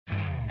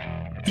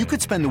You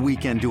could spend the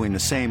weekend doing the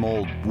same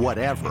old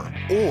whatever,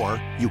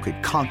 or you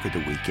could conquer the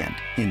weekend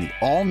in the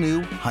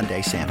all-new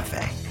Hyundai Santa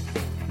Fe.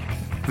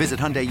 Visit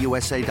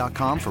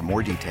HyundaiUSA.com for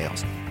more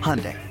details.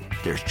 Hyundai,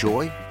 there's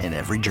joy in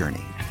every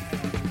journey.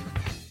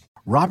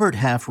 Robert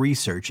Half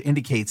research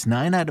indicates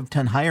 9 out of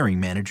 10 hiring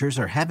managers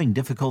are having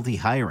difficulty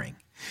hiring.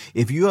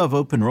 If you have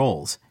open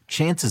roles,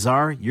 chances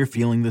are you're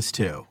feeling this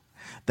too.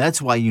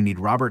 That's why you need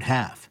Robert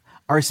Half.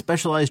 Our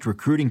specialized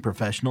recruiting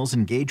professionals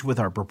engage with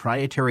our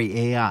proprietary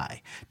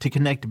AI to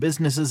connect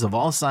businesses of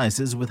all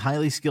sizes with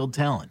highly skilled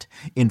talent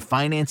in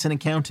finance and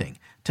accounting,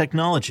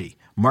 technology,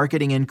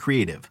 marketing and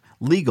creative,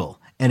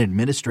 legal, and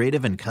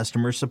administrative and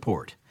customer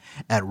support.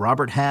 At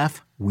Robert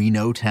Half, we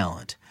know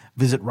talent.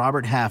 Visit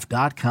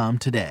roberthalf.com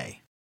today.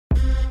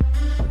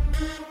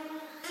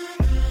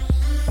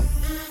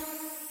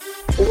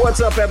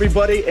 What's up,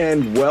 everybody,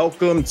 and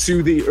welcome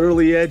to the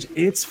Early Edge.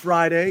 It's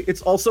Friday.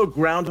 It's also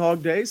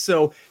Groundhog Day,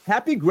 so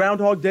happy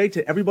Groundhog Day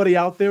to everybody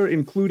out there,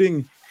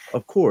 including,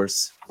 of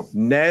course,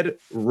 Ned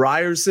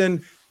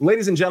Ryerson.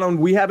 Ladies and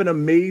gentlemen, we have an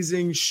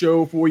amazing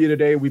show for you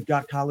today. We've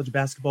got college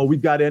basketball,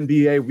 we've got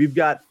NBA, we've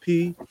got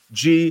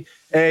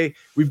PGA,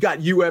 we've got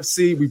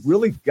UFC. We've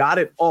really got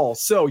it all.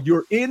 So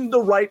you're in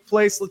the right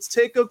place. Let's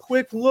take a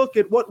quick look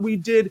at what we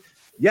did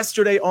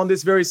yesterday on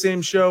this very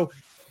same show.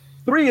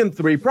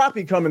 3-3,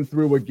 Proppy coming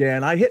through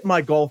again. I hit my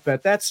golf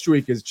bet. That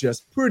streak is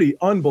just pretty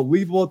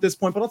unbelievable at this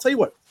point. But I'll tell you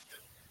what,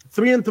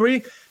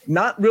 3-3,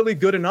 not really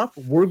good enough.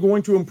 We're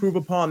going to improve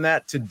upon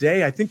that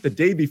today. I think the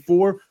day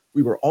before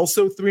we were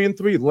also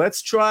 3-3.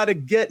 Let's try to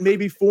get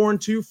maybe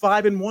 4-2,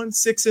 5-1,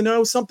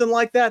 6-0, something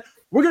like that.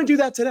 We're going to do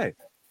that today.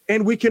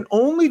 And we can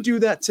only do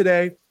that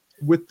today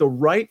with the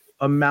right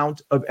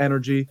amount of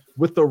energy,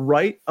 with the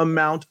right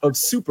amount of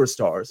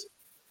superstars.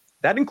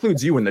 That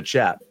includes you in the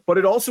chat, but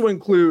it also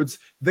includes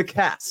the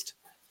cast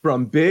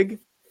from Big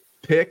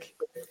Pick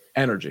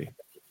Energy.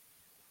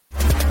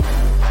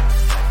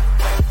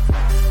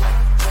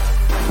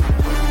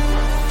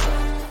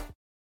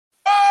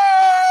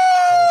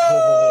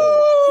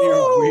 Oh,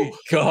 here we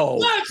go.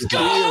 Let's go.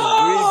 Here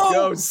we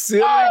go.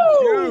 Silly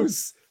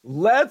Goose.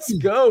 Let's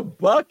go,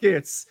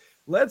 Buckets.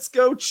 Let's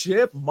go,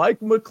 Chip,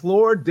 Mike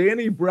McClure,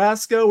 Danny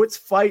Brasco. It's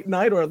fight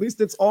night, or at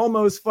least it's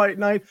almost fight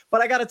night.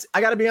 But I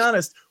gotta be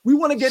honest. We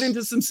want to get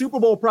into some Super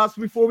Bowl props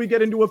before we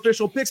get into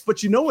official picks.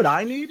 But you know what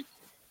I need?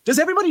 Does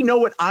everybody know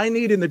what I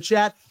need in the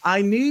chat?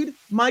 I need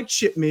my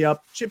Chip Me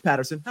Up. Chip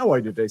Patterson, how are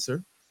you today,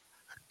 sir?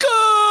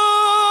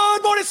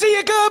 Good morning, see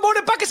you. Good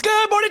morning, Buckets.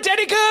 Good morning,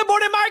 Danny. Good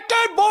morning, Mike.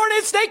 Good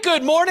morning, Snake.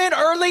 Good morning,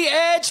 Early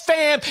Edge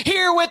fam.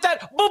 Here with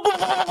that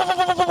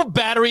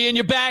battery in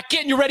your back,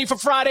 getting you ready for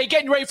Friday,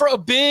 getting you ready for a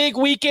big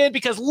weekend.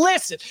 Because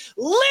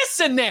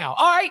listen now,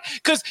 all right?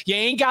 Because you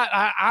ain't got,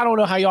 I don't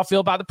know how y'all feel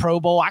about the Pro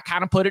Bowl. I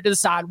kind of put it to the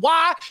side.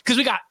 Why? Because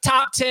we got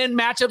top 10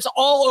 matchups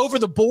all over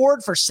the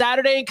board for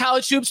Saturday in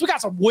college hoops. We got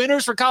some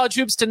winners for college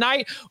hoops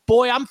tonight.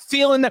 Boy, I'm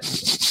feeling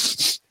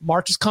that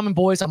March is coming,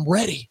 boys. I'm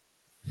ready.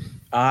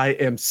 I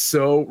am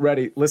so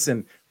ready.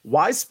 Listen,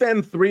 why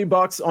spend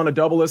 $3 on a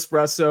double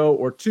espresso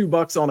or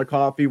 $2 on a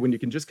coffee when you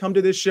can just come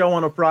to this show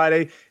on a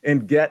Friday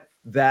and get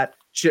that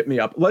Chip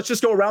Me Up? Let's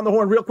just go around the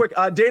horn real quick.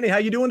 Danny, how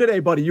you doing today,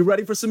 buddy? You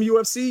ready for some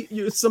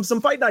UFC,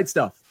 some fight night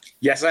stuff?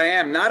 Yes, I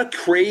am. Not a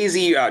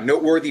crazy,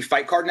 noteworthy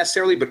fight card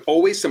necessarily, but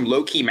always some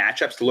low-key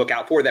matchups to look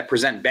out for that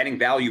present betting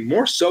value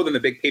more so than the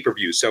big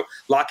pay-per-views. So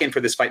lock in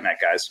for this fight night,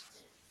 guys.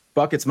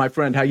 Buckets, my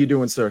friend, how you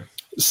doing, sir?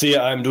 See,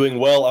 I'm doing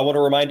well. I want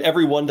to remind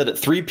everyone that at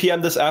 3 p.m.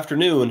 this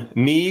afternoon,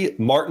 me,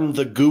 Martin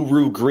the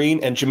Guru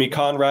Green, and Jimmy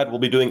Conrad will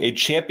be doing a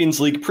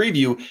Champions League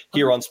preview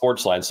here on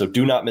Sportsline, so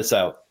do not miss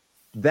out.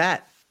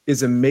 That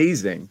is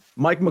amazing.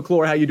 Mike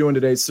McClure, how you doing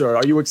today, sir?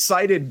 Are you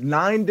excited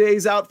 9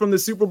 days out from the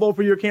Super Bowl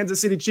for your Kansas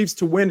City Chiefs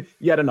to win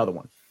yet another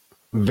one?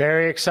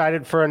 Very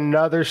excited for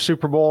another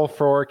Super Bowl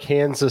for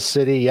Kansas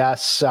City.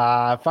 Yes,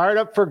 fired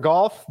up for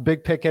golf,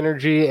 Big Pick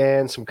Energy,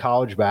 and some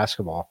college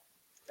basketball.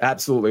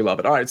 Absolutely love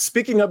it. All right,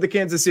 speaking of the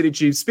Kansas City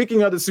Chiefs,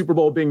 speaking of the Super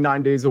Bowl being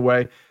 9 days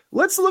away,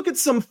 let's look at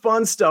some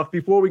fun stuff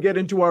before we get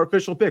into our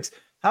official picks.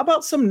 How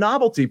about some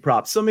novelty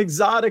props, some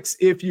exotics,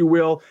 if you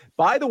will?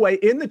 By the way,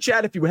 in the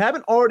chat, if you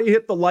haven't already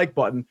hit the like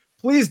button,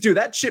 please do.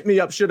 That Chip Me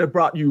Up should have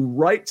brought you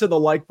right to the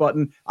like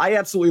button. I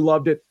absolutely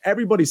loved it.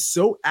 Everybody's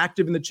so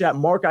active in the chat.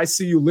 Mark, I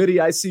see you.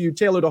 Lydia, I see you.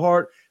 Taylor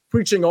DeHart,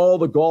 preaching all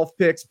the golf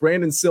picks.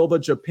 Brandon Silva,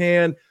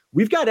 Japan.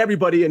 We've got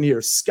everybody in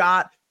here.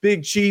 Scott,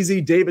 Big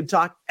Cheesy, David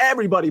Talk,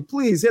 everybody,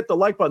 please hit the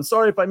like button.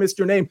 Sorry if I missed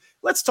your name.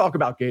 Let's talk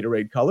about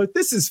Gatorade color.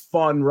 This is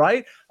fun,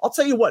 right? I'll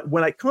tell you what,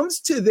 when it comes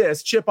to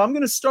this, Chip, I'm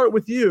going to start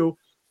with you.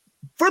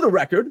 For the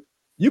record,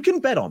 you can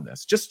bet on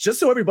this, just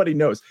so everybody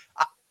knows.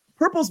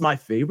 Purple's my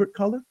favorite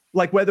color.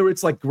 Like whether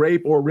it's like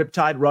grape or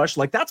Riptide Rush,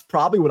 like that's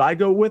probably what I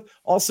go with.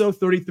 Also,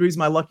 33 is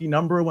my lucky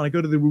number when I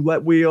go to the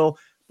roulette wheel.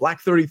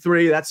 Black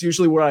 33, that's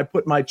usually where I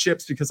put my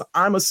chips because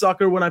I'm a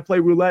sucker when I play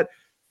roulette.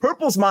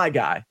 Purple's my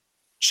guy.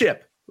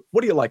 Chip,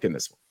 what do you like in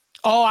this one?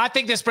 Oh, I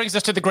think this brings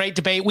us to the great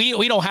debate.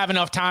 We don't have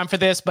enough time for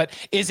this, but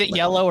is it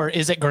yellow or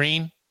is it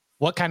green?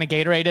 what kind of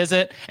Gatorade is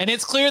it? And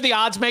it's clear the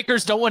odds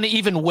makers don't want to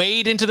even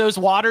wade into those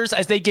waters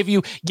as they give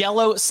you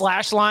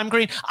yellow/lime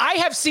green. I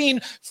have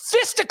seen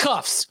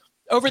fisticuffs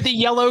over the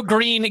yellow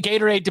green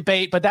Gatorade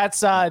debate, but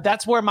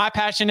that's where my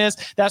passion is.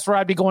 That's where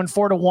I'd be going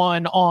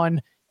 4-1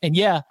 on. And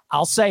yeah,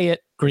 I'll say it,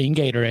 green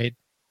Gatorade.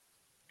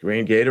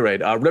 Green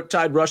Gatorade.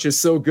 Riptide Rush is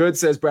so good,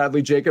 says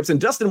Bradley Jacobs.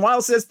 And Dustin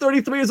Wild says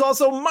 33 is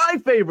also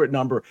my favorite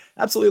number.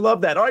 Absolutely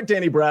love that. All right,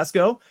 Danny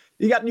Brasco,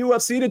 you got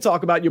UFC to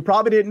talk about. You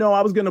probably didn't know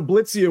I was going to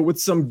blitz you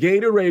with some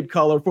Gatorade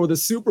color for the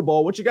Super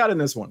Bowl. What you got in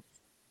this one?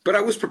 But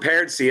I was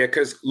prepared, Sia,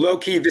 because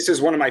low-key, this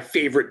is one of my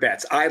favorite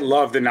bets. I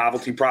love the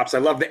novelty props. I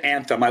love the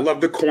anthem. I love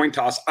the coin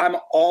toss. I'm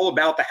all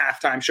about the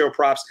halftime show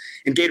props,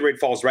 and Gatorade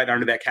falls right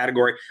under that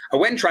category. I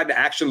went and tried to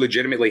actually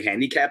legitimately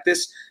handicap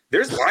this.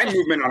 There's line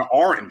movement on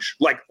orange.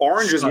 Like,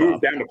 orange has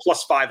moved down to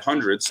plus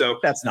 500, so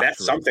that's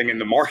something in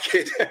the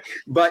market.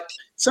 But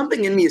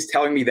something in me is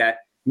telling me that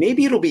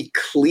maybe it'll be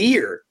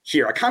clear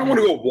here. I kind of want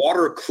to go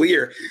water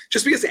clear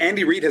just because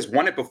Andy Reid has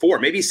won it before.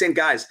 Maybe he's saying,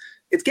 guys,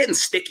 it's getting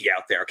sticky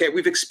out there. Okay,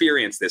 we've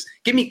experienced this.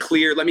 Give me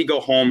clear. Let me go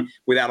home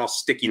without all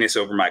stickiness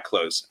over my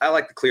clothes. I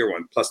like the clear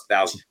one, plus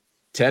 1,000.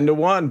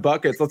 10-1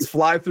 buckets. Let's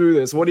fly through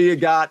this. What do you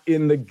got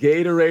in the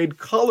Gatorade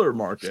color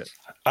market?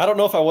 I don't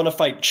know if I want to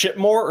fight Chip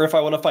more or if I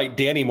want to fight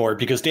Danny more,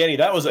 because Danny,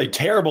 that was a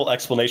terrible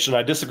explanation.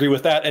 I disagree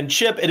with that. And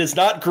Chip, it is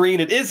not green.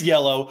 It is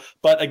yellow.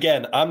 But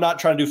again, I'm not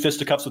trying to do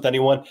fisticuffs with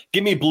anyone.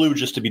 Give me blue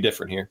just to be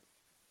different here.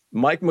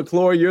 Mike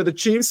McClure, you're the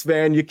Chiefs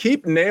fan. You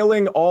keep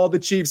nailing all the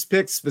Chiefs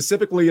picks,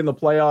 specifically in the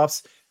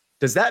playoffs.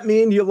 Does that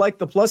mean you like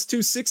the plus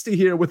 260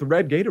 here with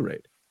red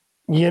Gatorade?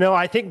 You know,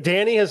 I think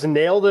Danny has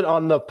nailed it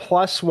on the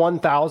plus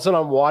 1,000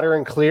 on water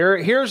and clear.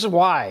 Here's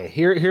why.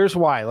 Here's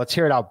why. Let's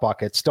hear it out,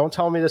 buckets. Don't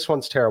tell me this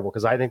one's terrible,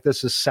 because I think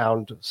this is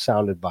sound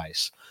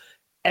advice.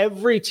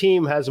 Every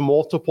team has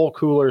multiple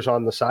coolers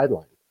on the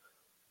sideline.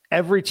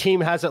 Every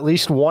team has at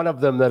least one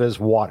of them that is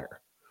water.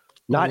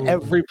 Not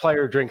every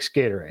player drinks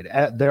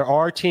Gatorade. There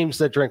are teams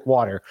that drink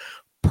water.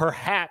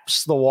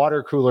 Perhaps the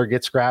water cooler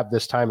gets grabbed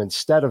this time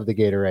instead of the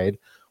Gatorade.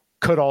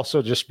 Could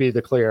also just be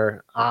the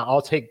clear.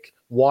 I'll take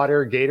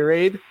water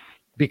Gatorade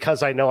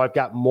because I know I've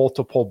got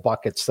multiple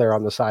buckets there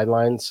on the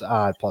sidelines,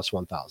 plus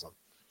 1,000.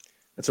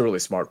 That's a really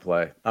smart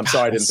play. I'm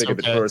sorry I didn't think of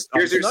it first.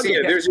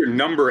 There's your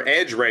number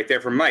edge right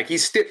there from Mike.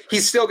 He's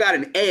still got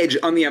an edge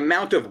on the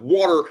amount of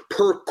water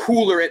per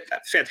cooler.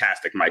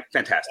 Fantastic, Mike.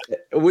 Fantastic.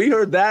 We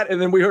heard that, and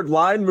then we heard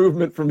line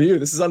movement from you.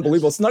 This is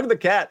unbelievable. Snug the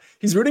Cat,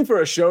 he's rooting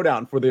for a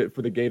showdown for the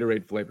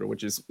Gatorade flavor,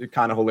 which is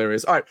kind of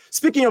hilarious. All right,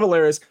 speaking of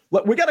hilarious,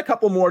 we got a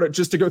couple more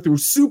to go through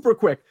super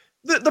quick.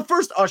 The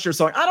first Usher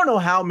song, I don't know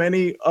how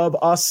many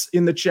of us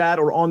in the chat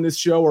or on this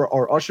show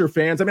are Usher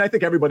fans. I mean, I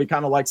think everybody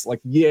kind of likes, like,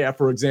 Yeah,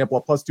 for example,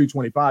 at plus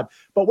 225.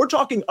 But we're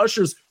talking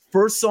Usher's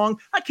first song.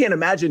 I can't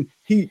imagine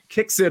he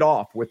kicks it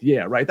off with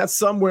Yeah, right? That's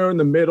somewhere in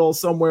the middle,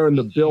 somewhere in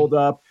the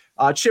build-up.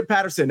 Chip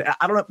Patterson,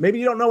 I don't know. Maybe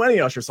you don't know any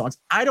Usher songs.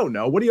 I don't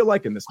know. What do you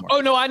like in this market?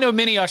 Oh, no, I know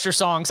many Usher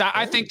songs.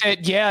 I think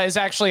that Yeah is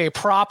actually a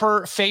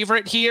proper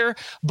favorite here.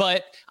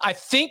 But I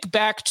think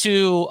back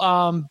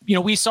to,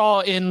 we saw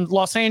in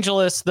Los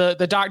Angeles, the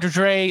Dr.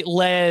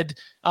 Dre-led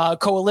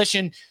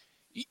coalition.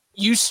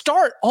 You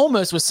start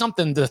almost with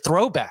something the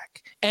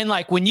throwback. And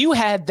like when you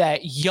had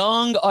that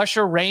young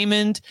Usher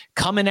Raymond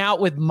coming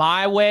out with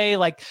My Way,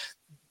 like,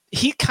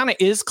 he kind of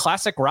is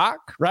classic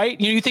rock, right?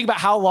 You think about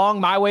how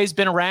long My Way's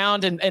been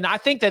around, and I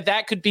think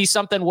that could be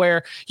something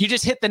where you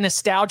just hit the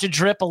nostalgia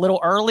drip a little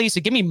early.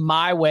 So give me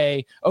My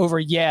Way over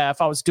Yeah if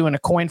I was doing a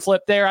coin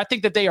flip there. I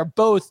think that they are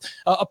both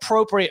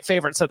appropriate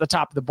favorites at the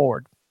top of the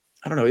board.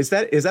 I don't know. Is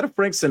that a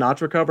Frank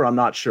Sinatra cover? I'm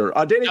not sure.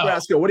 Danny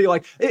Brasco, what do you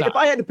like? No. If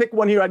I had to pick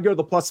one here, I'd go to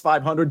the plus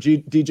 500.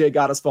 DJ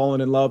Got Us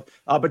Falling in Love.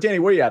 But Danny,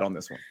 where are you at on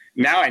this one?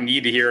 Now I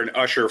need to hear an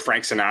Usher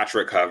Frank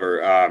Sinatra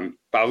cover.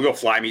 I'll go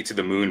Fly Me to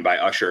the Moon by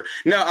Usher.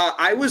 No,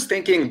 I was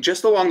thinking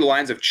just along the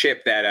lines of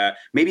Chip that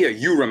maybe a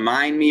You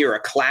Remind Me or a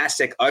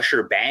classic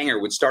Usher banger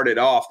would start it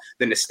off,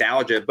 the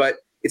nostalgia. But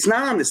it's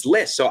not on this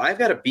list, so I've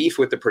got a beef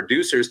with the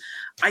producers.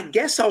 I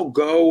guess I'll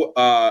go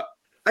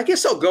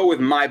with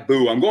My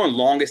Boo. I'm going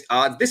longest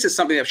odds. This is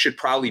something that should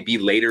probably be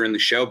later in the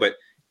show, but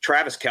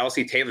Travis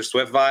Kelce, Taylor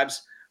Swift vibes.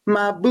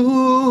 My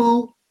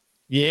Boo.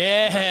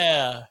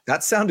 Yeah.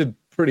 That sounded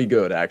pretty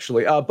good,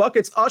 actually.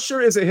 Buckets,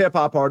 Usher is a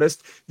hip-hop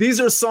artist. These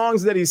are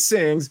songs that he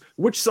sings.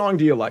 Which song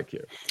do you like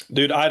here?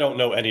 Dude, I don't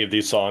know any of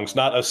these songs.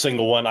 Not a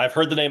single one. I've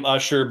heard the name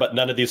Usher, but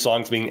none of these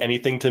songs mean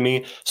anything to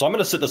me. So I'm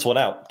going to sit this one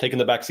out, taking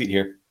the back seat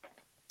here.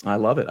 I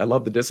love it. I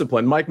love the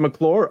discipline. Mike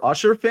McClure,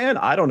 Usher fan?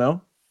 I don't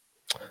know.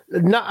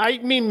 No, I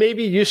mean,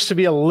 maybe used to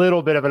be a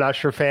little bit of an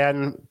Usher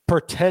fan,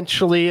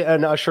 potentially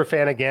an Usher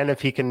fan again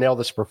if he can nail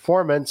this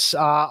performance.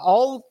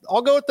 I'll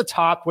go at the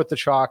top with the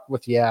chalk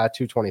with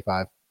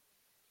 225.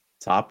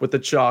 Top with the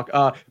chalk.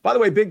 By the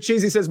way, Big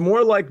Cheesy says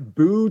more like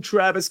Boo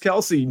Travis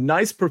Kelce.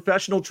 Nice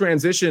professional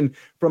transition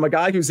from a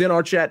guy who's in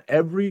our chat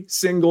every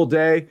single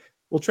day.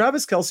 Will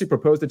Travis Kelce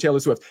propose to Taylor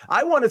Swift?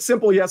 I want a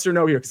simple yes or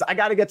no here because I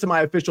got to get to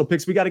my official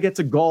picks. We got to get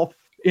to golf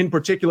in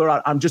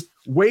particular. I'm just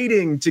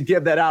waiting to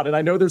give that out. And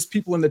I know there's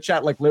people in the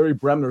chat like Larry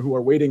Bremner who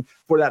are waiting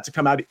for that to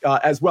come out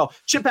as well.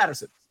 Chip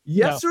Patterson,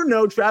 Yes or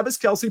no, Travis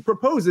Kelce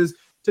proposes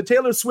to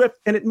Taylor Swift,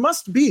 and it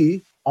must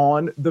be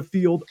on the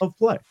field of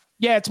play.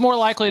 Yeah, it's more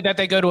likely that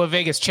they go to a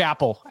Vegas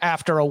chapel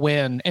after a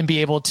win and be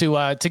able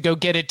to go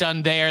get it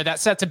done there. That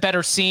sets a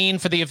better scene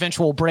for the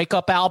eventual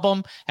breakup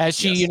album, as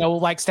she,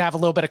 likes to have a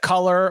little bit of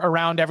color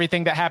around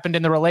everything that happened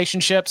in the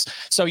relationships.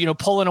 So,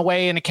 pulling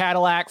away in a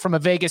Cadillac from a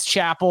Vegas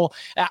chapel,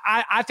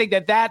 I think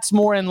that that's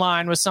more in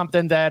line with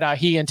something that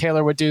he and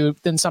Taylor would do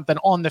than something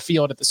on the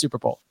field at the Super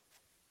Bowl.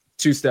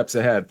 2 steps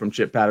ahead from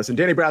Chip Patterson.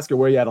 Danny Brasker,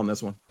 where are you at on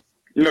this one?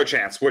 No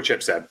chance. What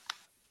Chip said.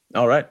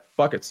 All right,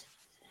 buckets.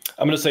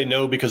 I'm going to say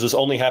no because this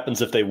only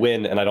happens if they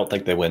win, and I don't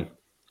think they win.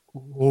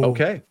 Ooh.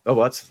 Okay. Oh,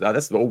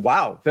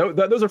 wow.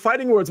 Those are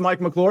fighting words,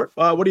 Mike McClure.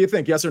 What do you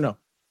think? Yes or no?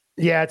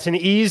 Yeah, it's an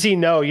easy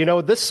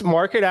no. This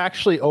market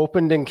actually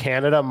opened in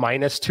Canada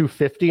minus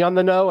 250 on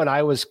the no, and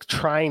I was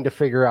trying to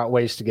figure out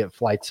ways to get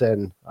flights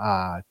in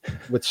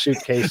with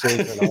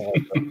suitcases and all.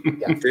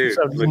 Yeah. Dude,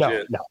 so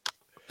legit. no.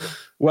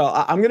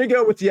 Well, I'm going to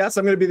go with yes.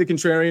 I'm going to be the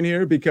contrarian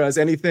here because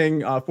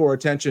anything for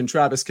attention,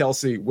 Travis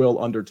Kelce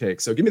will undertake.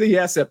 So give me the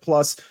yes at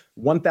plus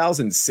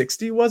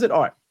 1,060, was it?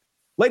 All right.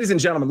 Ladies and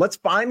gentlemen, let's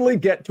finally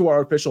get to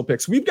our official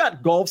picks. We've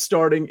got golf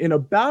starting in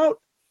about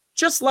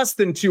just less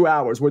than 2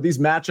 hours where these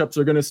matchups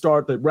are going to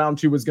start. The round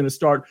 2 is going to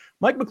start.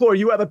 Mike McClure,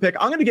 you have a pick.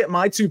 I'm going to get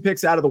my 2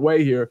 picks out of the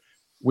way here.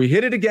 We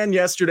hit it again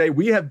yesterday.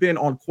 We have been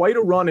on quite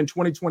a run in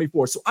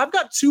 2024. So I've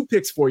got 2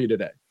 picks for you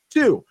today.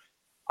 2.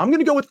 I'm going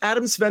to go with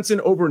Adam Svensson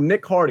over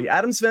Nick Hardy.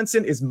 Adam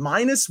Svensson is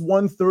minus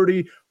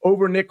 130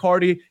 over Nick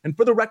Hardy. And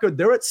for the record,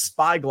 they're at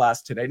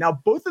Spyglass today. Now,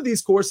 both of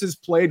these courses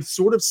played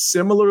sort of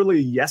similarly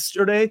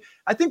yesterday.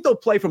 I think they'll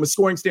play from a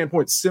scoring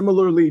standpoint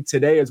similarly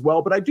today as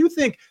well. But I do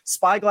think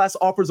Spyglass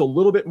offers a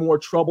little bit more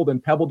trouble than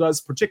Pebble does,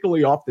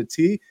 particularly off the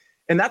tee.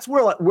 And that's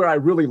where I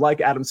really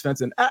like Adam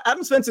Svensson.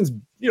 Adam Svensson's,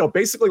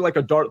 basically like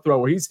a dart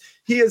thrower.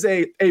 He is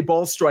a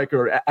ball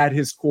striker at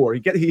his core.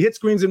 He hits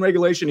greens in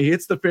regulation. He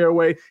hits the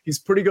fairway. He's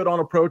pretty good on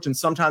approach and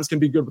sometimes can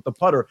be good with the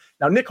putter.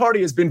 Now, Nick Hardy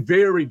has been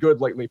very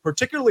good lately,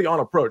 particularly on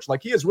approach.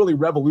 Like, he has really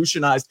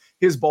revolutionized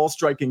his ball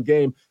striking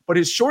game, but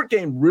his short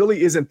game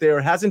really isn't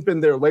there, hasn't been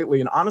there lately.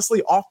 And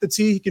honestly, off the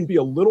tee, he can be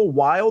a little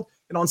wild.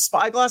 And on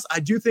Spyglass, I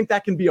do think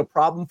that can be a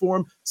problem for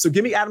him. So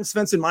give me Adam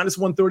Svensson minus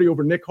 130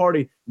 over Nick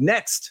Hardy.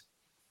 Next,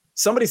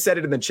 somebody said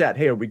it in the chat.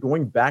 Hey, are we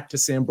going back to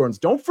Sam Burns?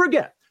 Don't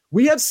forget,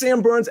 we have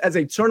Sam Burns as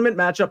a tournament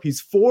matchup.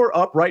 He's 4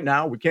 up right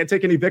now. We can't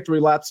take any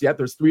victory laps yet.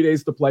 There's 3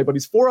 days to play, but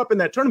he's 4 up in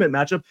that tournament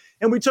matchup.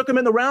 And we took him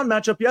in the round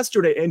matchup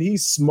yesterday, and he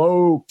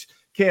smoked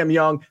Cam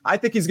Young. I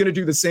think he's going to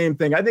do the same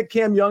thing. I think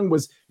Cam Young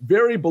was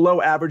very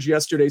below average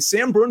yesterday.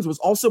 Sam Burns was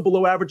also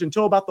below average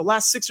until about the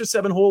last 6 or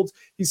 7 holes.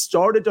 He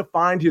started to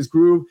find his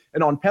groove.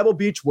 And on Pebble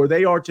Beach, where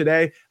they are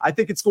today, I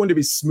think it's going to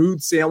be smooth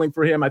sailing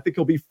for him. I think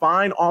he'll be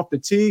fine off the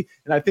tee,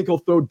 and I think he'll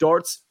throw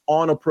darts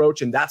on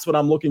approach. And that's what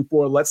I'm looking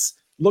for. Let's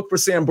look for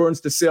Sam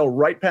Burns to sail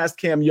right past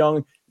Cam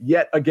Young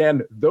yet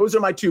again. Those are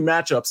my 2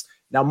 matchups.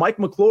 Now, Mike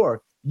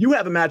McClure, you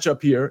have a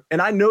matchup here,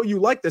 and I know you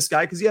like this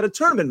guy because you had a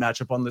tournament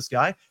matchup on this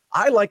guy.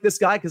 I like this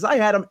guy because I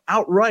had him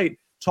outright.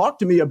 Talk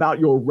to me about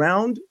your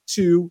round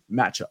 2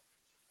 matchup.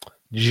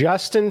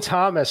 Justin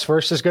Thomas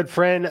versus good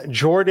friend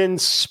Jordan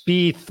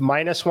Spieth,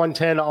 minus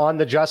 110 on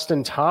the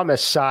Justin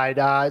Thomas side.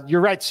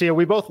 You're right, Sia.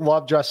 We both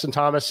love Justin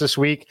Thomas this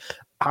week.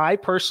 I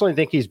personally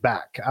think he's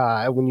back.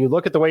 When you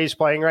look at the way he's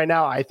playing right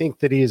now, I think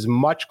that he is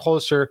much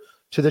closer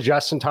to the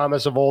Justin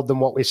Thomas of old than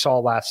what we saw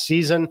last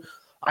season.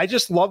 I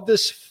just love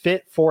this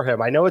fit for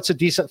him. I know it's a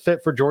decent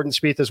fit for Jordan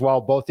Spieth as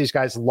well. Both these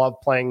guys love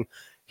playing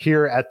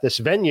here at this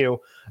venue.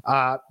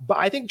 But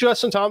I think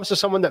Justin Thomas is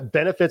someone that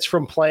benefits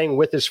from playing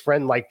with his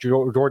friend like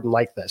Jordan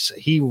like this.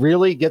 He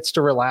really gets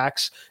to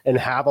relax and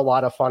have a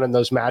lot of fun in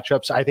those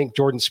matchups. I think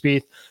Jordan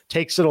Spieth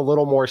takes it a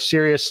little more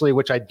seriously,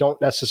 which I don't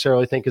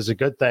necessarily think is a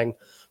good thing.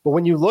 But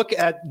when you look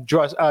at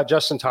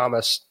Justin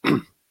Thomas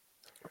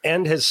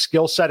and his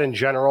skill set in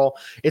general,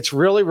 it's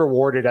really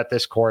rewarded at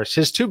this course.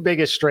 His 2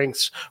 biggest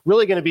strengths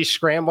really going to be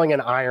scrambling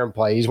and iron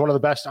play. He's one of the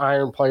best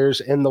iron players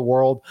in the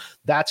world.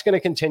 That's going to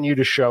continue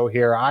to show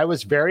here. I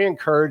was very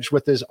encouraged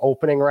with his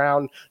opening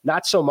round,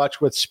 not so much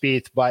with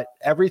Spieth, but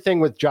everything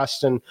with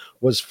Justin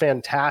was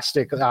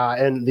fantastic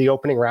in the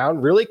opening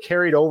round, really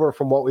carried over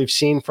from what we've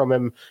seen from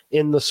him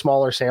in the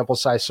smaller sample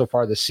size so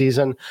far this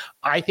season.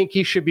 I think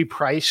he should be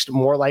priced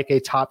more like a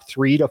top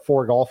 3 to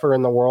 4 golfer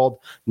in the world,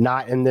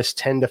 not in this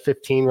 10 to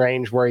 15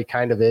 range where he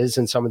kind of is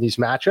in some of these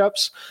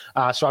matchups.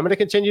 So I'm going to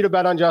continue to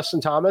bet on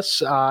Justin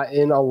Thomas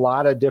in a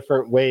lot of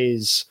different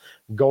ways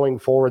going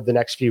forward the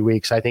next few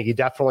weeks. I think he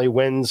definitely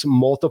wins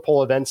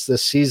multiple events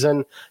this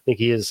season. I think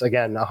he is,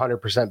 again,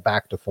 100%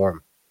 back to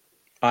form.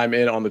 I'm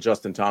in on the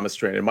Justin Thomas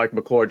train. And Mike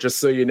McClure, just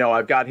so you know,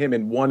 I've got him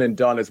in one and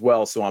done as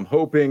well. So I'm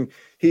hoping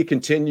he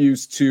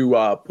continues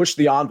to push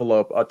the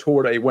envelope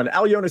toward a win.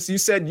 Al Jonas, you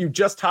said you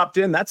just hopped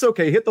in. That's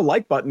okay. Hit the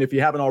like button if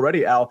you haven't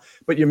already, Al.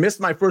 But you missed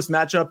my first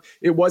matchup.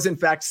 It was, in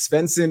fact,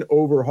 Svensson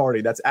over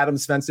Hardy. That's Adam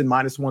Svensson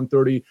minus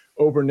 130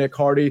 over Nick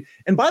Hardy.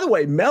 And by the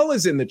way, Mel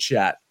is in the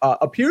chat.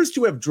 Appears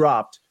to have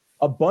dropped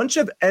a bunch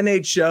of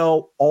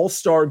NHL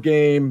All-Star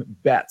Game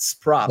bets,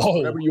 props,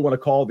 whatever you want to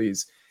call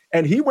these.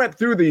 And he went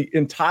through the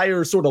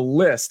entire sort of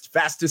list,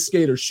 fastest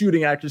skater,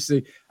 shooting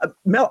accuracy.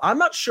 Mel, I'm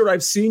not sure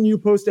I've seen you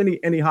post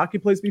any hockey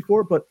plays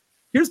before, but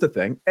here's the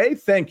thing. A,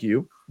 thank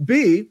you.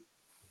 B,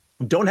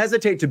 don't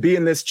hesitate to be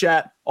in this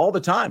chat all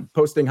the time,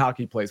 posting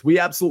hockey plays. We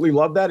absolutely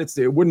love that.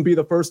 It wouldn't be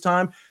the first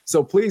time.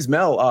 So please,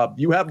 Mel,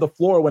 you have the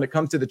floor when it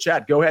comes to the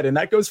chat. Go ahead. And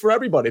that goes for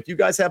everybody. If you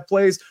guys have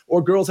plays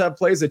or girls have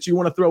plays that you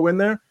want to throw in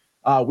there,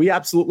 we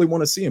absolutely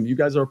want to see them. You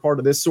guys are a part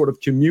of this sort of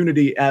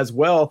community as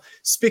well.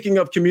 Speaking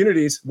of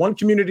communities, one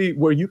community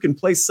where you can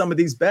place some of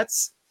these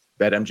bets,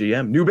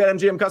 BetMGM. New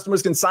BetMGM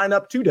customers can sign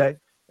up today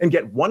and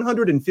get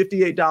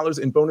 $158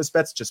 in bonus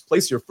bets. Just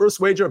place your first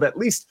wager of at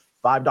least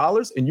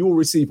 $5 and you will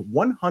receive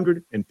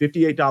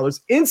 $158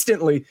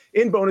 instantly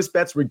in bonus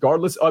bets,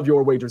 regardless of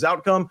your wager's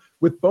outcome,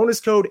 with bonus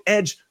code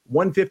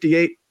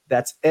EDGE158.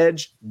 That's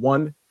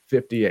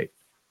EDGE158.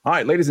 All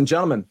right, ladies and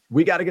gentlemen,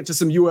 we got to get to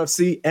some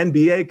UFC,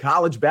 NBA,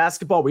 college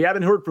basketball. We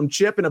haven't heard from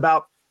Chip in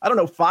about,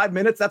 5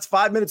 minutes. That's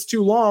 5 minutes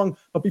too long.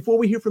 But before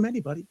we hear from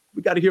anybody,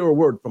 we got to hear a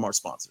word from our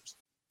sponsors.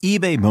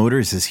 eBay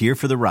Motors is here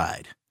for the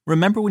ride.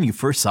 Remember when you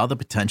first saw the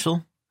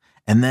potential?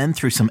 And then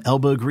through some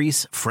elbow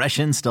grease, fresh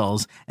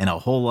installs, and a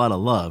whole lot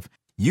of love,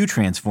 you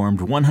transformed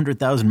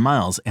 100,000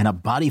 miles and a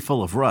body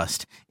full of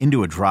rust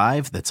into a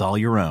drive that's all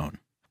your own.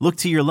 Look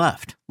to your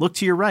left. Look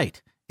to your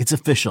right. It's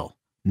official.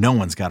 No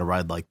one's got a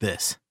ride like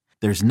this.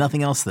 There's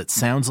nothing else that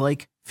sounds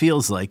like,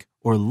 feels like,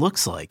 or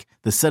looks like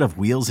the set of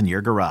wheels in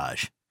your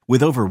garage.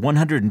 With over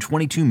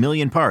 122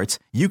 million parts,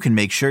 you can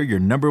make sure your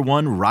number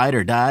one ride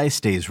or die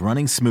stays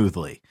running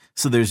smoothly.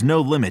 So there's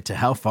no limit to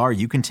how far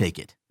you can take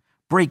it.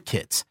 Brake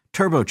kits,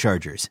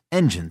 turbochargers,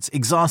 engines,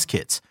 exhaust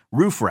kits,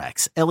 roof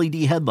racks, LED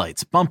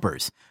headlights,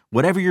 bumpers,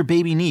 whatever your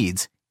baby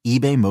needs,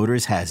 eBay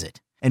Motors has it.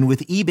 And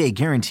with eBay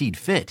Guaranteed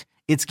Fit,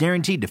 it's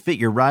guaranteed to fit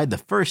your ride the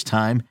first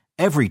time,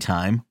 every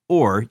time,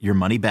 or your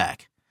money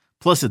back.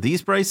 Plus at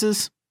these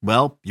prices,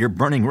 well, you're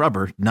burning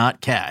rubber,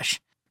 not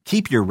cash.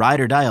 Keep your ride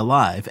or die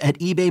alive at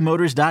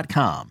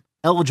ebaymotors.com.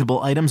 Eligible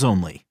items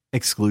only.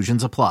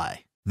 Exclusions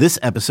apply. This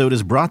episode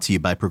is brought to you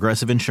by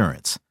Progressive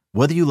Insurance.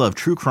 Whether you love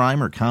true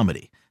crime or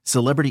comedy,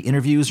 celebrity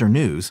interviews or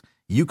news,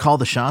 you call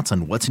the shots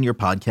on what's in your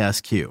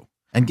podcast queue.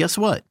 And guess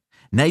what?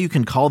 Now you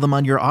can call them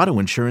on your auto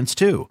insurance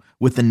too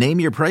with the Name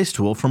Your Price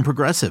tool from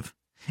Progressive.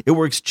 It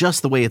works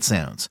just the way it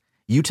sounds.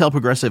 You tell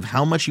Progressive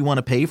how much you want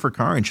to pay for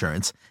car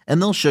insurance,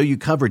 and they'll show you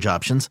coverage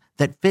options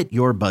that fit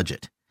your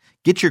budget.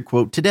 Get your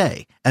quote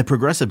today at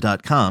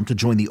Progressive.com to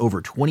join the over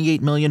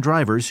 28 million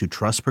drivers who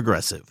trust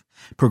Progressive.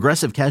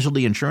 Progressive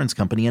Casualty Insurance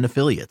Company and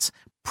Affiliates.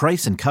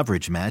 Price and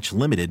coverage match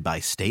limited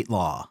by state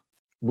law.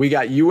 We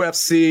got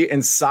UFC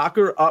and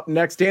soccer up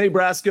next. Danny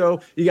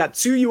Brasco, you got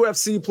 2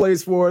 UFC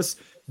plays for us.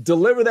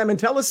 Deliver them and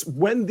tell us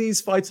when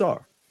these fights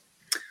are.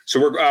 So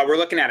we're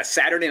looking at a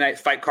Saturday night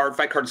fight card.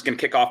 Fight card is going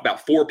to kick off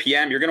about 4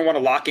 p.m. You're going to want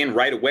to lock in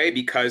right away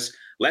because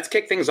let's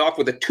kick things off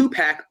with a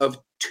 2-pack of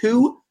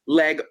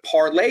 2-leg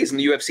parlays in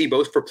the UFC,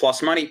 both for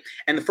plus money.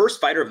 And the first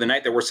fighter of the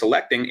night that we're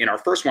selecting in our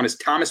first one is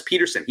Thomas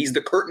Peterson. He's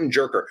the curtain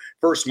jerker,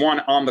 first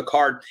one on the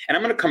card. And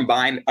I'm going to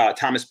combine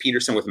Thomas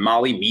Peterson with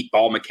Molly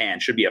Meatball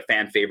McCann. Should be a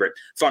fan favorite,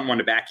 fun one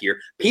to back here.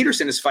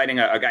 Peterson is fighting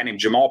a guy named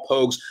Jamal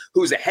Pogues,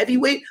 who's a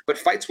heavyweight, but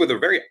fights with a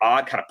very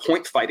odd kind of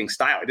point fighting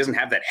style. He doesn't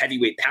have that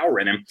heavyweight power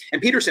in him. And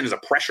Peterson is a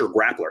pressure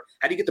grappler.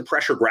 How do you get the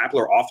pressure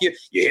grappler off you?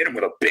 You hit him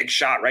with a big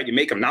shot, right? You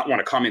make him not want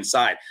to come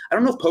inside. I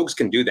don't know if Pogues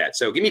can do that.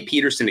 So give me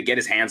Peterson to get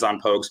his hands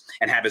on Pogues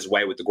and have his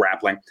way with the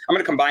grappling. I'm going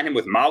to combine him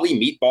with Molly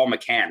Meatball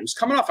McCann, who's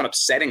coming off an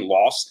upsetting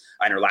loss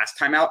in her last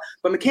time out.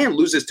 But McCann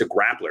loses to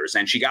grapplers,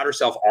 and she got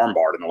herself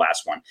armbarred in the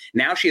last one.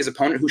 Now she has an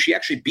opponent who she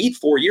actually beat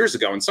 4 years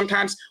ago. And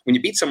sometimes when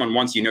you beat someone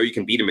once, you know you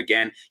can beat him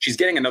again. She's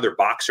getting another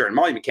boxer, and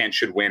Molly McCann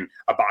should win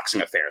a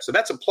boxing affair. So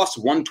that's a plus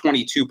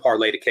 122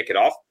 parlay to kick it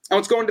off. And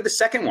let's go into the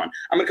second one.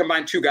 I'm going to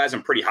combine 2 guys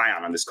I'm pretty high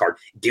on this card,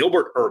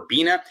 Gilbert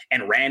Urbina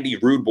and Randy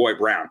Rude Boy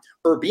Brown.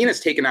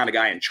 Urbina's taken out a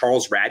guy in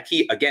Charles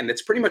Radke. Again,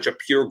 that's pretty much a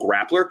pure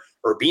grappler.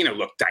 Urbina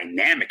looked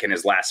dynamic in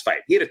his last fight.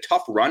 He had a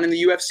tough run in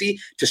the UFC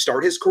to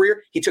start his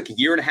career. He took a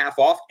year and a half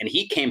off, and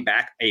he came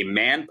back a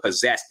man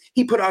possessed.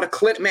 He put out a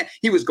clip, man.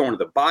 He was going to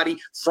the body,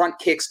 front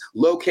kicks,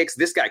 low kicks.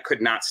 This guy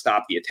could not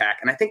stop the attack.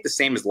 And I think the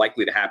same is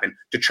likely to happen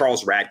to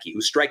Charles Radke,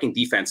 whose striking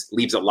defense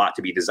leaves a lot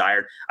to be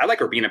desired. I like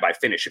Urbina by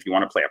finish if you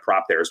want to play a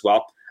prop there as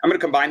well. I'm going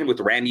to combine him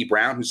with Randy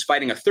Brown, who's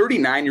fighting a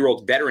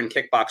 39-year-old veteran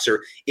kickboxer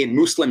in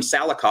Muslim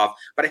Salikov,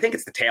 but I think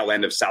it's the tail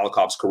end of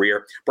Salikov's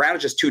career. Brown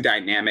is just too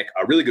dynamic,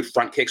 really good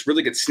front kicks,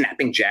 really good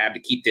snapping jab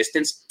to keep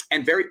distance,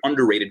 and very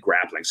underrated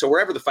grappling. So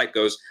wherever the fight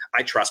goes,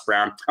 I trust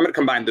Brown. I'm going to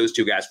combine those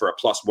 2 guys for a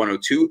plus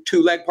 102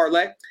 2-leg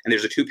parlay, and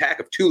there's a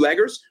 2-pack of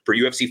 2-leggers for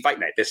UFC Fight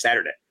Night this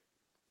Saturday.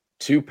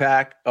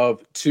 2-pack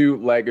of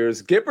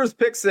 2-leggers. Gipper's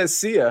pick says,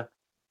 see ya.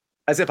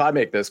 As if I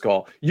make this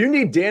call. You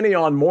need Danny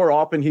on more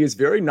often. He is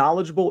very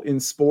knowledgeable in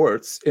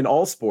sports, in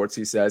all sports,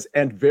 he says,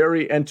 and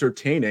very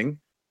entertaining.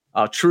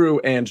 True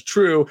and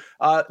true.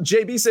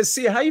 JB says,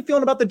 see, how you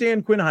feeling about the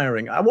Dan Quinn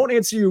hiring? I won't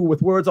answer you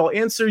with words. I'll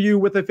answer you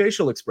with a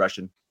facial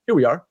expression. Here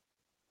we are.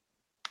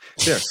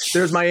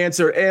 There's my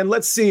answer. And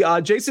let's see.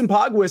 Jason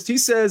Pogwist, he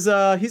says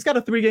he's got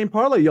a 3-game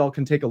parlay y'all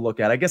can take a look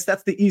at. I guess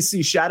that's the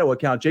EC Shadow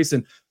account.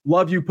 Jason,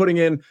 love you putting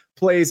in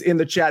plays in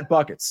the chat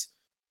buckets.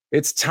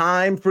 It's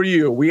time for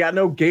you. We got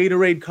no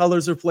Gatorade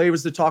colors or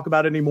flavors to talk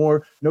about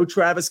anymore. No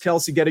Travis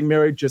Kelce getting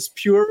married, just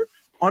pure,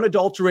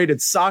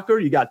 unadulterated soccer.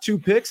 You got 2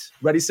 picks.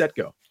 Ready, set,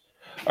 go.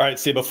 All right,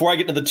 see, before I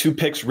get into the 2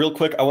 picks, real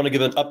quick, I want to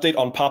give an update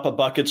on Papa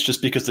Buckets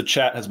just because the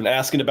chat has been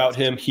asking about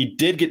him. He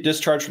did get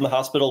discharged from the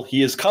hospital.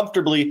 He is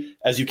comfortably,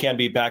 as you can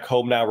be, back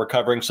home now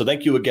recovering. So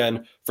thank you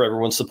again for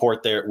everyone's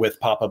support there with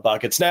Papa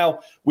Buckets. Now,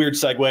 weird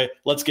segue,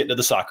 let's get into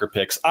the soccer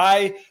picks.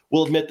 I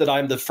will admit that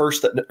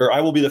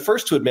I will be the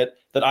first to admit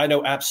that I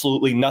know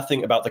absolutely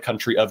nothing about the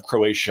country of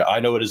Croatia. I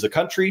know it is a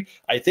country.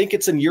 I think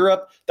it's in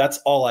Europe. That's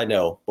all I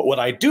know. But what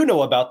I do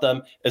know about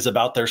them is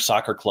about their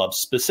soccer clubs.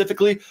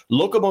 Specifically,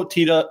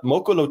 Lokomotiva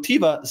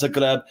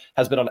Zagreb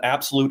has been on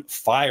absolute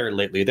fire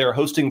lately. They're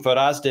hosting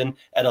Varazdin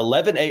at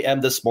 11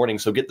 a.m. this morning.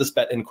 So get this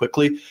bet in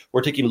quickly.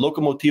 We're taking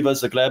Lokomotiva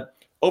Zagreb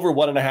over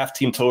 1.5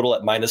 team total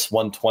at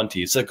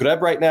 -120.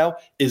 Zagreb right now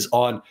is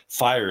on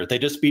fire. They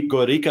just beat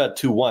Gorica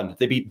 2-1.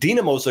 They beat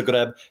Dinamo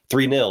Zagreb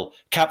 3-0,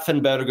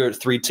 Kapfenberger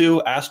 3-2,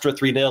 Astra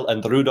 3-0,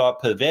 and Ruda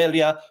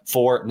Pavelia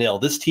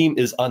 4-0. This team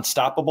is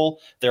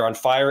unstoppable. They're on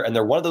fire, and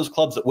they're one of those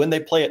clubs that when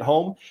they play at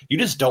home, you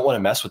just don't want to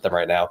mess with them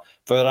right now.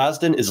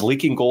 Varazdin is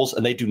leaking goals,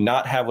 and they do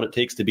not have what it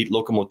takes to beat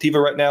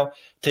Lokomotiva right now.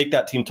 Take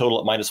that team total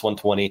at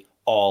 -120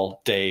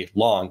 all day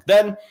long.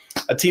 Then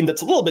a team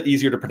that's a little bit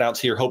easier to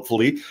pronounce here,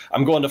 hopefully.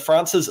 I'm going to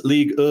France's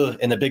Ligue 1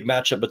 in a big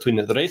matchup between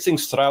the Racing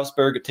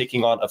Strasbourg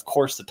taking on, of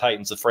course, the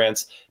Titans of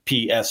France,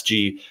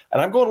 PSG.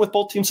 And I'm going with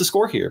both teams to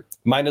score here.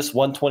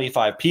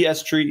 -125.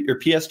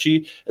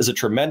 PSG is a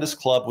tremendous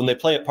club. When they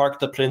play at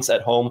Parc des Princes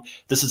at home,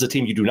 this is a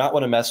team you do not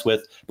want to mess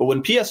with. But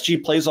when PSG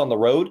plays on the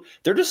road,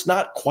 they're just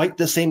not quite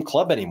the same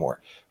club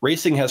anymore.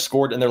 Racing has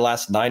scored in their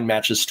last 9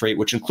 matches straight,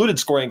 which included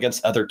scoring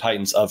against other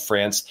Titans of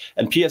France.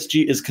 And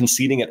PSG is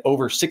conceding at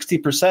over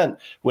 60%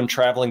 when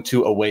traveling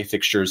to away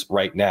fixtures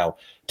right now.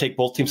 Take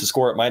both teams to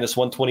score at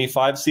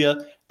 -125, Sia.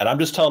 And I'm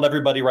just telling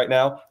everybody right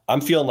now,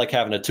 I'm feeling like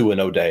having a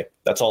 2-0 day.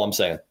 That's all I'm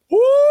saying. Woo!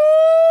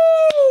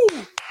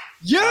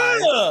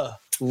 Yeah!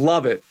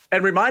 Love it.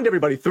 And remind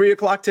everybody,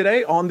 3:00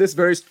 today on this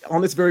very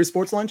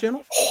Sportsline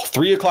channel.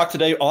 3:00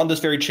 today on this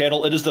very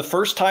channel. It is the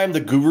first time the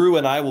Guru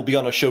and I will be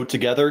on a show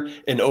together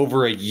in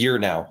over a year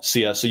now,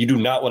 Sia. So you do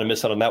not want to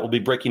miss out on that. We'll be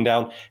breaking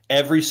down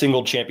every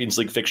single Champions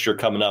League fixture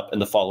coming up in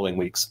the following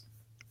weeks.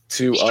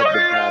 2 of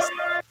the best.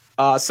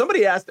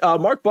 Somebody asked,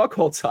 Mark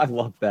Buckholz, I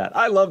love that.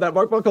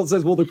 Mark Buckholz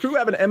says, will the crew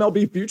have an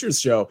MLB Futures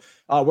show?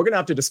 We're going to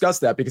have to discuss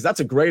that because that's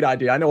a great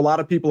idea. I know a lot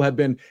of people have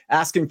been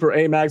asking for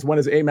AMAGs. When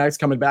is AMAGs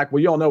coming back?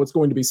 Well, you all know it's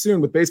going to be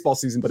soon with baseball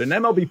season, but an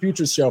MLB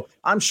Futures show,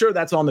 I'm sure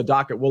that's on the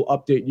docket. We'll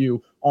update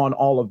you on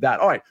all of that.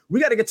 All right,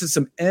 we got to get to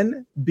some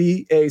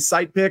NBA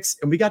site picks,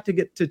 and we got to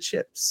get to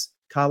Chip's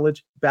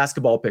college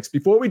basketball picks.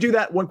 Before we do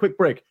that, one quick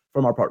break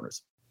from our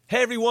partners.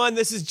 Hey everyone,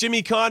 this is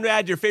Jimmy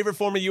Conrad, your favorite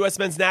former U.S.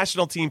 men's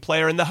national team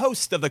player and the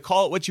host of the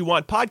Call It What You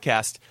Want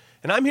podcast.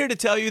 And I'm here to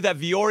tell you that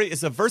Vuori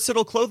is a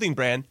versatile clothing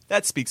brand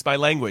that speaks my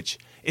language.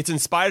 It's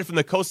inspired from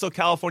the coastal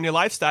California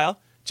lifestyle,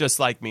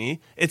 just like me.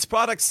 Its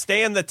products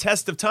stand the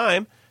test of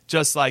time,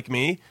 just like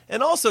me.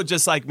 And also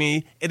just like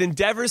me, it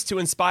endeavors to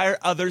inspire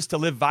others to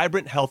live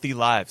vibrant, healthy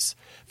lives.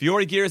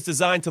 Vuori gear is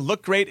designed to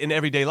look great in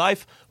everyday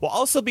life while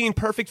also being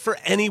perfect for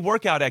any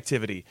workout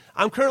activity.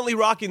 I'm currently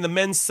rocking the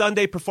men's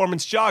Sunday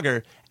Performance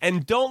Jogger,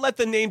 and don't let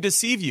the name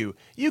deceive you.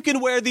 You can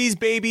wear these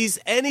babies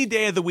any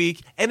day of the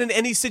week and in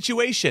any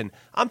situation.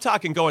 I'm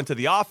talking going to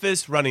the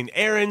office, running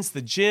errands,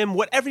 the gym,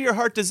 whatever your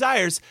heart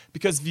desires,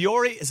 because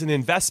Vuori is an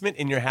investment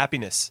in your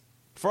happiness.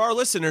 For our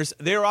listeners,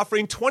 they are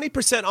offering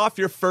 20% off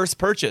your first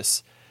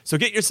purchase. So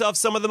get yourself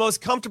some of the most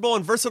comfortable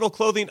and versatile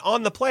clothing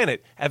on the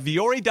planet at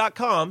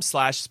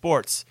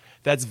vuori.com/sports.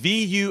 That's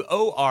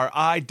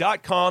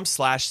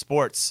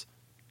VUORI.com/sports.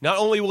 Not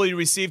only will you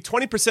receive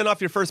 20% off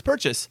your first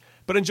purchase,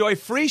 but enjoy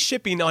free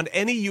shipping on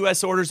any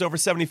U.S. orders over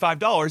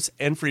 $75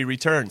 and free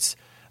returns.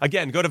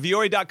 Again, go to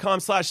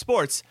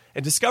vuori.com/sports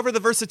and discover the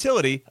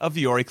versatility of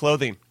Vuori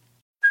clothing.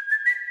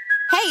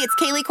 Hey, it's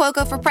Kaylee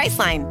Cuoco for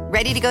Priceline.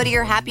 Ready to go to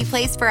your happy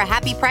place for a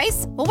happy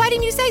price? Well, why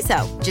didn't you say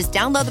so? Just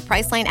download the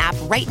Priceline app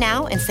right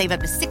now and save up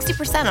to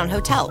 60% on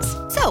hotels.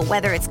 So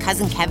whether it's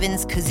Cousin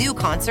Kevin's Kazoo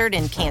Concert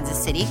in Kansas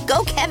City,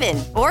 go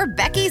Kevin, or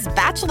Becky's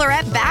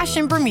Bachelorette Bash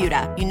in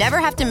Bermuda, you never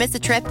have to miss a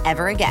trip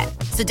ever again.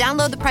 So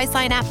download the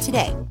Priceline app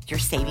today. Your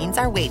savings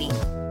are waiting.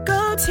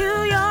 Go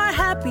to your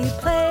happy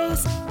place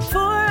for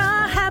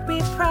a happy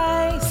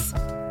price.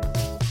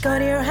 Go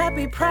to your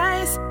happy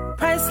price,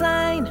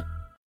 Priceline.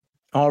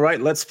 All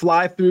right, let's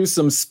fly through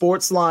some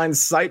Sportsline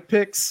site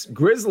picks.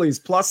 Grizzlies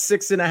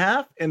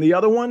 +6.5, and the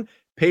other one,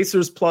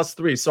 Pacers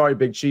 +3. Sorry,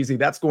 Big Cheesy.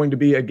 That's going to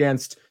be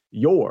against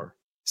your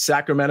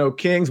Sacramento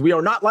Kings. We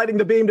are not lighting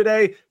the beam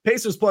today.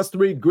 Pacers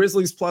 +3,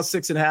 Grizzlies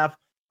 +6.5.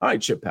 All right,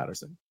 Chip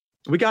Patterson.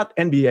 We got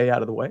NBA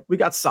out of the way. We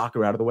got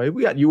soccer out of the way.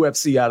 We got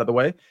UFC out of the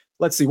way.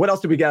 Let's see. What else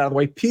did we get out of the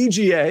way?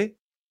 PGA,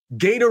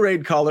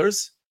 Gatorade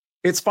colors,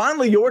 it's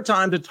finally your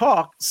time to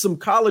talk some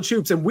college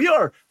hoops. And we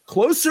are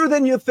closer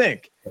than you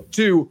think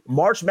to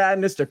March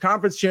Madness, to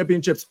conference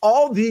championships.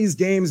 All these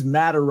games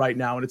matter right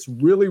now, and it's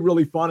really,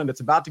 really fun, and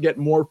it's about to get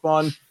more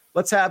fun.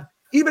 Let's have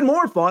even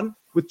more fun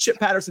with Chip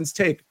Patterson's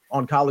take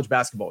on college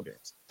basketball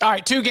games. All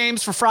right, 2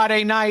 games for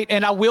Friday night,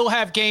 and I will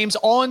have games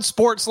on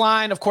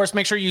Sportsline. Of course,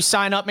 make sure you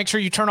sign up. Make sure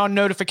you turn on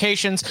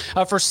notifications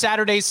for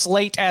Saturday's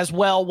slate as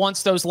well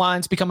once those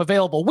lines become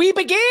available. We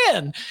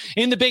begin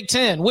in the Big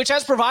Ten, which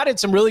has provided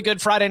some really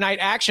good Friday night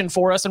action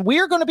for us, and we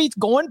are going to be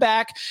going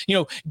back.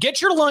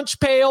 Get your lunch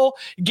pail,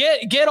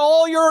 get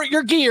all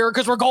your gear,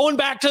 because we're going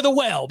back to the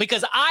well,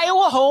 because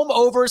Iowa home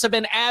overs have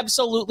been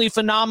absolutely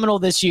phenomenal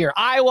this year.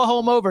 Iowa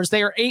home overs,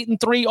 they are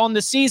 8-3 on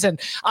the season.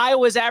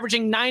 Iowa is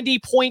averaging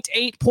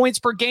 90.8 points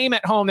per game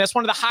at home. That's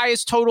one of the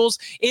highest totals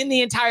in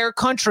the entire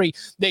country.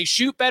 They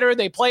shoot better.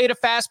 They play at a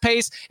fast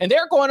pace, and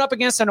they're going up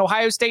against an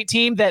Ohio State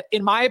team that,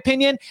 in my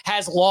opinion,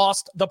 has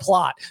lost the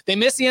plot. They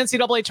missed the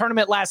NCAA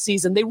tournament last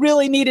season. They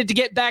really needed to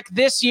get back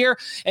this year,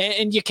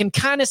 and you can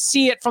kind of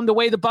see it from the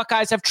way the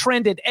Buckeyes have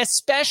trended,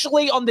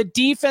 especially on the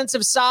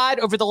defensive side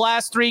over the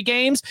last 3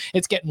 games.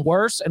 It's getting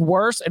worse and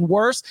worse and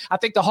worse. I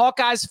think the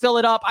Hawkeyes fill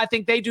it up. I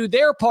think they do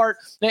their part,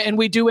 and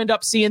we do end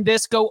up seeing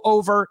this go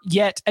over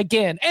yet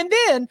again. And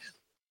then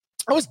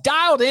I was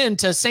dialed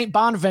into St.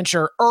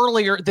 Bonaventure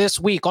earlier this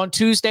week on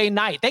Tuesday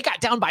night. They got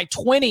down by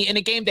 20 in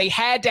a game they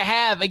had to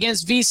have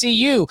against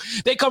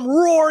VCU. They come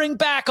roaring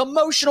back,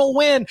 emotional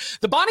win.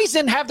 The Bonnies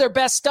didn't have their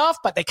best stuff,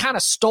 but they kind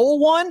of stole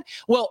one.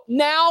 Well,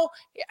 now,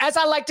 as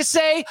I like to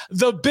say,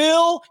 the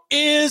bill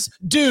is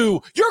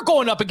due. You're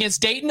going up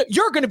against Dayton.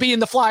 You're going to be in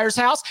the Flyers'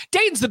 house.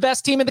 Dayton's the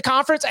best team in the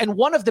conference and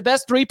one of the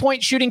best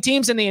three-point shooting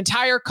teams in the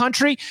entire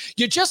country.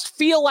 You just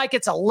feel like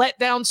it's a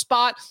letdown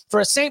spot for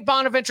a St.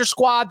 Bonaventure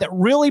squad that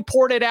really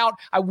poured it out.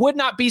 I would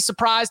not be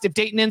surprised if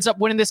Dayton ends up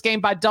winning this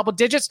game by double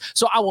digits.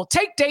 So I will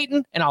take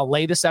Dayton, and I'll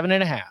lay the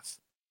 7.5.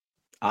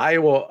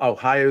 Iowa,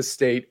 Ohio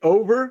State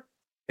over,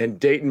 and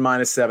Dayton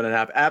minus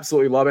 7.5.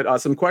 Absolutely love it.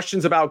 Some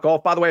questions about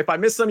golf. By the way, if I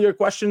miss some of your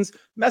questions,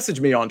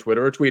 message me on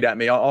Twitter or tweet at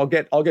me. I'll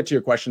get to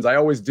your questions. I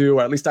always do,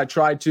 or at least I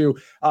try to.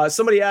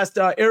 Somebody asked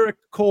Eric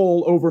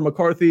Cole over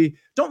McCarthy.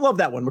 Don't love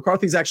that one.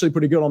 McCarthy's actually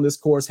pretty good on this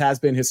course, has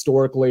been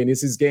historically, and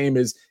his game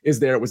is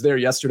there. It was there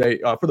yesterday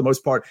for the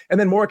most part. And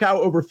then Morikawa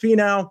over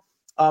Finau.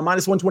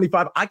 Minus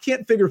 125. I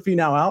can't figure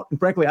Finau out. And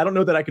frankly, I don't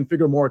know that I can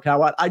figure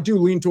Morikawa out. I do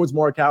lean towards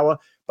Morikawa,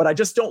 but I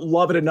just don't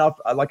love it enough.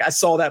 I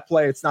saw that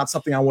play. It's not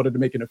something I wanted to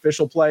make an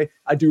official play.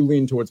 I do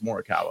lean towards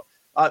Morikawa.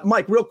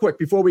 Mike, real quick,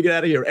 before we get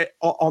out of here,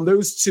 on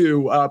those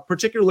two,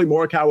 particularly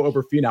Morikawa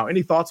over Finau,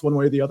 any thoughts one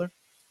way or the other?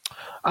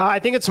 I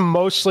think it's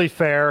mostly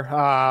fair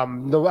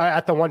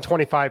at the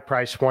 125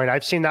 price point.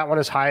 I've seen that one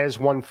as high as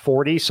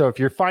 140. So if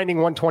you're finding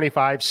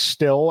 125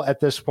 still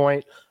at this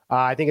point,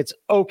 I think it's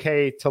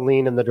okay to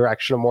lean in the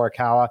direction of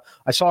Morikawa.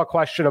 I saw a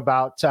question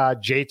about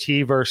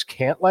JT versus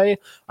Cantlay.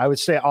 I would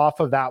say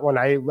off of that one,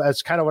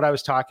 that's kind of what I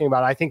was talking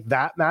about. I think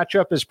that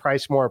matchup is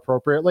priced more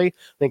appropriately.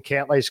 I think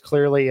Cantlay's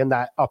clearly in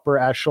that upper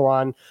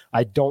echelon.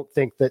 I don't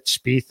think that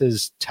Spieth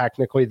is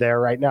technically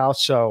there right now.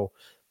 So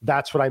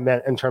that's what I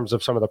meant in terms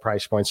of some of the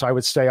price points. So I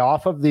would stay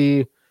off of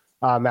the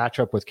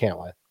matchup with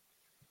Cantlay.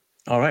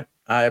 All right.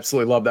 I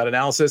absolutely love that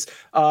analysis.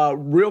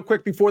 Real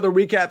quick before the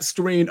recap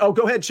screen. Oh,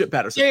 go ahead, Chip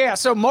Patterson. Yeah.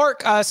 So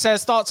Mark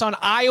says thoughts on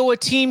Iowa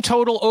team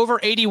total over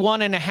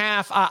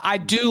 81.5. I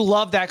do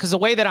love that because the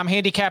way that I'm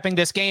handicapping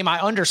this game,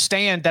 I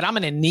understand that I'm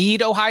going to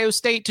need Ohio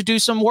State to do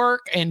some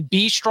work and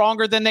be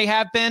stronger than they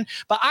have been.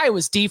 But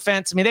Iowa's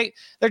defense, I mean,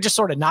 they're just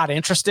sort of not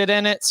interested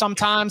in it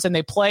sometimes, and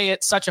they play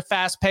at such a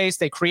fast pace.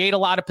 They create a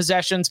lot of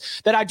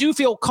possessions that I do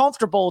feel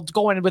comfortable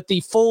going with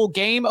the full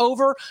game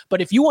over. But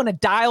if you want to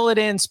dial it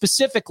in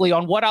specifically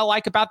on what I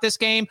like about this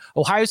game,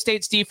 Ohio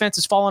State's defense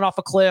has fallen off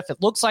a cliff. It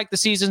looks like the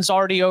season's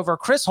already over.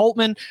 Chris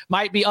Holtmann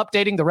might be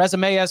updating the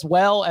resume as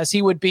well, as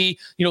he would be,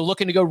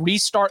 looking to go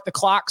restart the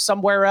clock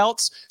somewhere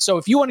else. So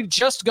if you want to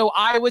just go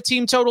Iowa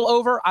team total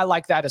over, I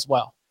like that as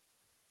well.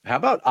 How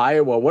about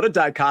Iowa? What a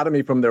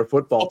dichotomy from their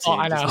football team.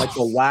 I know. Just like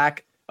the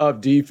lack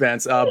of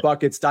defense.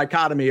 Buckets,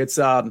 dichotomy. It's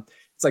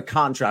like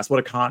contrast. What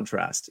a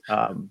contrast.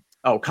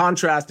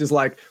 Contrast is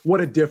like,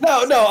 what a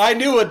difference. No, I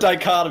knew what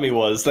dichotomy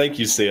was. Thank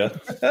you, Sia.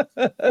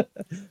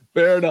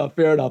 Fair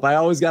enough. I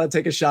always got to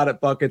take a shot at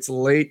buckets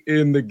late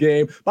in the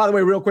game. By the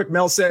way, real quick,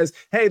 Mel says,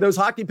 hey, those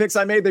hockey picks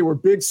I made, they were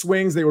big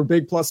swings. They were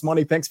big plus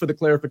money. Thanks for the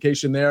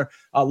clarification there.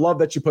 I love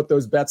that you put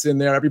those bets in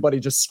there. Everybody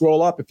just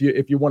scroll up if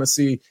you want to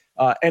see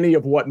any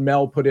of what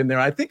Mel put in there.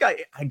 I think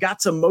I got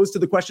to most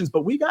of the questions,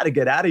 but we got to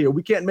get out of here.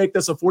 We can't make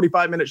this a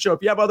 45-minute show.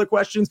 If you have other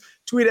questions,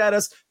 tweet at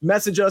us,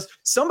 message us.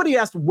 Somebody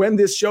asked when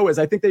this show is.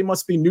 I think they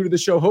must be new to the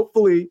show.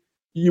 Hopefully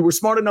you were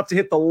smart enough to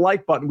hit the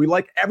like button. We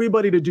like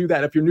everybody to do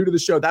that. If you're new to the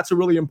show, that's a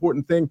really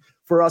important thing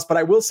for us. But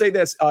I will say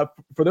this,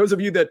 for those of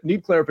you that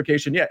need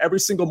clarification, every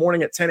single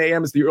morning at 10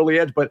 a.m. is the Early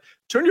Edge, but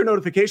turn your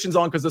notifications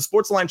on because the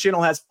Sportsline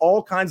channel has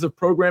all kinds of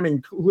programming,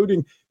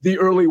 including the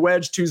Early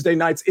Wedge Tuesday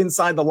nights,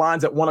 Inside the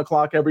Lines at 1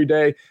 o'clock every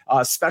day,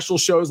 special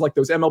shows like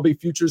those MLB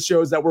Futures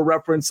shows that were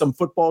referenced, some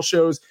football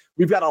shows.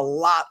 We've got a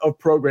lot of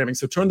programming,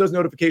 so turn those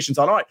notifications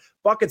on. All right,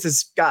 Buckets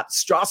has got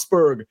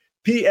Strasburg,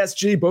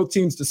 PSG, both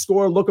teams to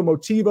score.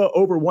 Lokomotiva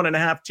over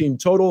 1.5 team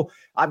total.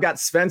 I've got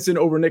Svensson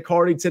over Nick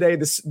Hardy today.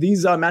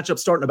 These matchups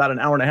start in about an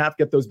hour and a half.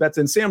 Get those bets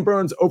in. Sam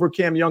Burns over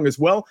Cam Young as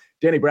well.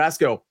 Danny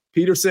Brasco,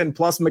 Peterson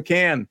plus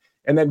McCann.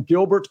 And then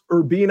Gilbert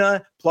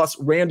Urbina plus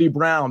Randy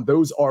Brown.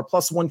 Those are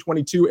plus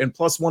 122 and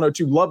plus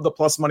 102. Love the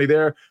plus money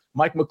there.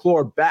 Mike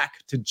McClure back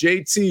to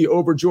JT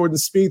over Jordan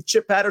Spieth.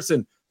 Chip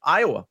Patterson,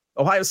 Iowa.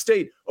 Ohio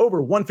State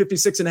over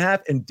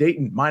 156.5 and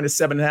Dayton minus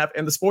 7.5.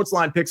 And the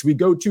Sportsline picks, we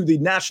go to the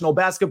National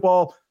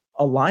Basketball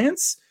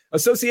Alliance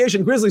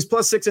Association. Grizzlies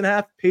plus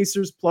 6.5,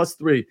 Pacers plus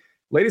 3.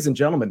 Ladies and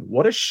gentlemen,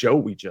 what a show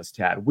we just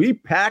had. We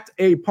packed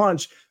a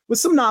punch with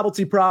some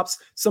novelty props,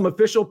 some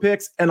official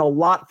picks, and a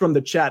lot from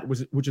the chat,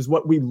 which is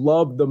what we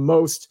love the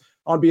most.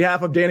 On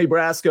behalf of Danny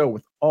Brasco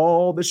with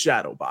all the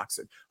shadow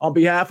boxing, on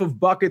behalf of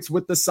Buckets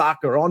with the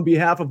soccer, on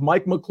behalf of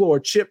Mike McClure,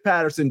 Chip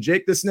Patterson,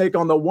 Jake the Snake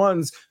on the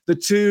 1s, the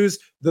 2s,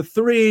 the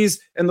 3s,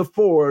 and the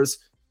 4s.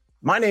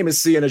 My name is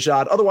Sia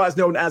Nejad, otherwise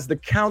known as the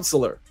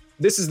Counselor.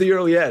 This is the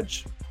Early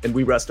Edge, and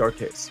we rest our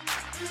case.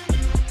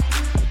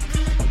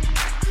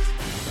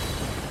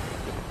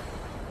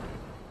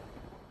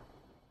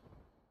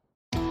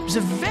 It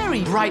was a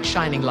very bright,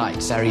 shining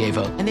light,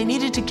 Sarajevo, and they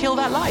needed to kill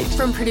that light.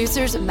 From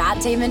producers Matt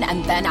Damon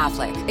and Ben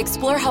Affleck,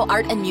 explore how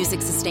art and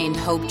music sustained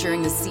hope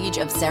during the siege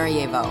of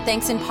Sarajevo,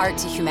 thanks in part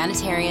to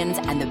humanitarians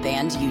and the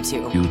band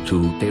U2.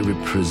 U2, they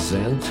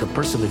represent a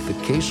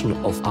personification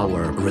of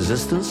our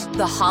resistance.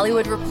 The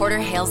Hollywood Reporter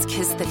hails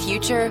Kiss the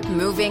Future,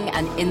 moving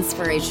and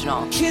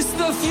inspirational. Kiss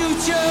the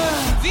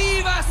future!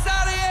 Viva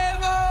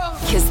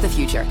Sarajevo! Kiss the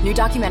Future, new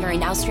documentary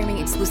now streaming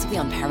exclusively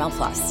on Paramount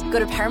Plus. Go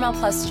to Paramount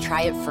Plus to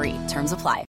try it free. Terms apply.